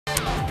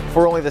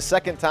For only the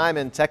second time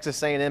in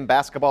Texas A&M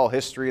basketball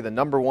history, the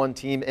 #1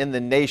 team in the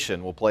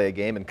nation will play a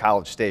game in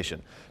College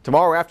Station.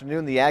 Tomorrow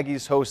afternoon, the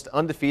Aggies host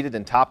undefeated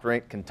and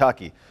top-ranked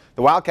Kentucky.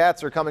 The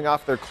Wildcats are coming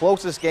off their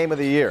closest game of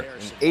the year,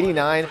 an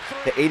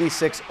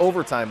 89-86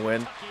 overtime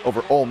win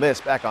over Ole Miss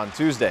back on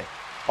Tuesday.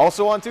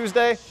 Also on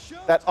Tuesday,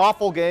 that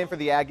awful game for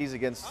the Aggies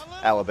against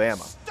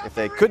Alabama. If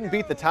they couldn't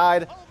beat the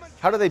Tide,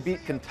 how do they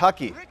beat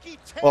Kentucky?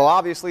 Well,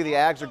 obviously the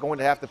Aggies are going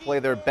to have to play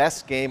their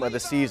best game of the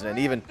season, and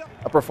even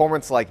a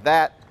performance like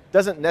that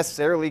doesn't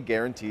necessarily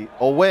guarantee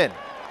a win.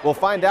 We'll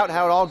find out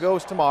how it all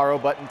goes tomorrow,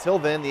 but until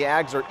then, the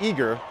Aggies are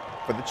eager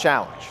for the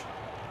challenge.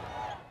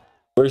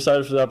 We're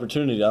excited for the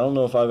opportunity. I don't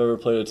know if I've ever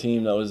played a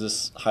team that was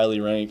this highly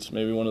ranked,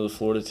 maybe one of the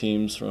Florida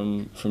teams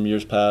from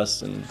years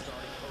past,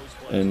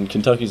 and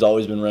Kentucky's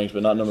always been ranked,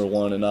 but not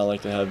 #1 and not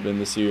like they have been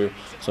this year.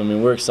 So, I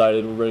mean, we're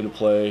excited. We're ready to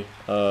play.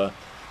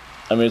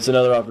 I mean, it's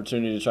another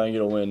opportunity to try and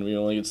get a win. We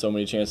only get so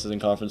many chances in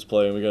conference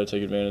play, and we got to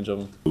take advantage of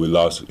them. We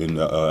lost in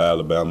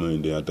Alabama,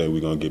 and then I think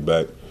we're gonna get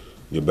back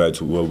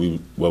to what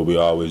we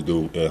always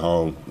do at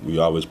home. We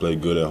always play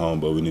good at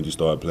home, but we need to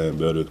start playing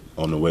better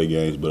on the away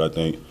games. But I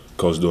think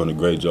Coach doing a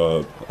great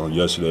job. On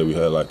yesterday, we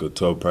had like a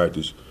tough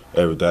practice.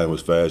 Everything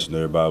was fast, and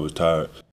everybody was tired.